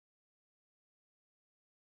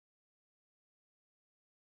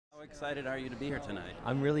How excited are you to be here tonight?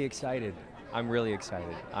 I'm really excited. I'm really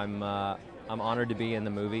excited. I'm honored to be in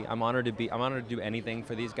the movie. I'm honored to do anything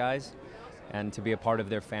for these guys, and to be a part of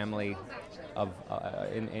their family,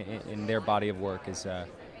 in their body of work is.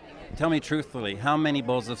 Tell me truthfully, how many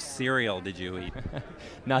bowls of cereal did you eat?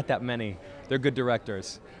 Not that many. They're good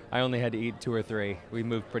directors. I only had to eat 2 or 3. We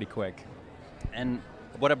moved pretty quick. And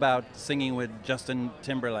what about singing with Justin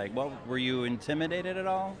Timberlake? Well, were you intimidated at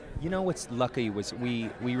all? You know what's lucky was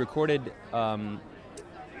we recorded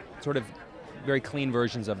sort of very clean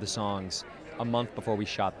versions of the songs a month before we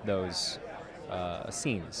shot those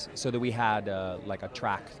scenes, so that we had like a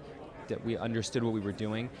track that we understood what we were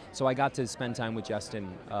doing. So I got to spend time with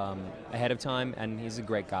Justin ahead of time, and he's a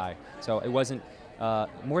great guy. So it wasn't,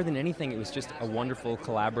 more than anything, it was just a wonderful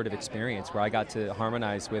collaborative experience where I got to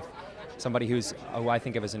harmonize with somebody who I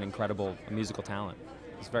think of as an incredible musical talent.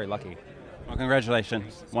 I was very lucky. Well,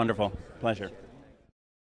 congratulations. Wonderful. Pleasure.